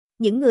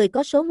Những người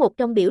có số 1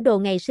 trong biểu đồ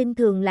ngày sinh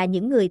thường là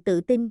những người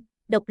tự tin,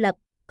 độc lập,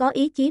 có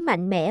ý chí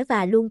mạnh mẽ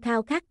và luôn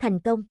khao khát thành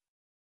công.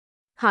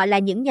 Họ là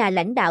những nhà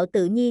lãnh đạo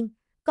tự nhiên,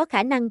 có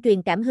khả năng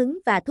truyền cảm hứng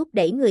và thúc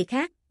đẩy người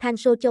khác.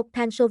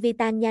 Than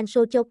Sovitan Nhan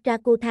Sochok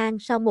Rakuthan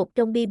sau 1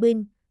 trong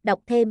bieu. Đọc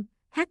thêm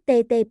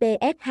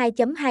https 2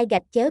 2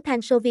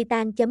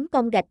 thansovitan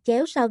com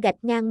so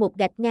 -1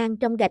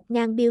 trong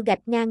bieu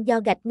do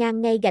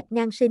ngay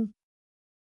sinh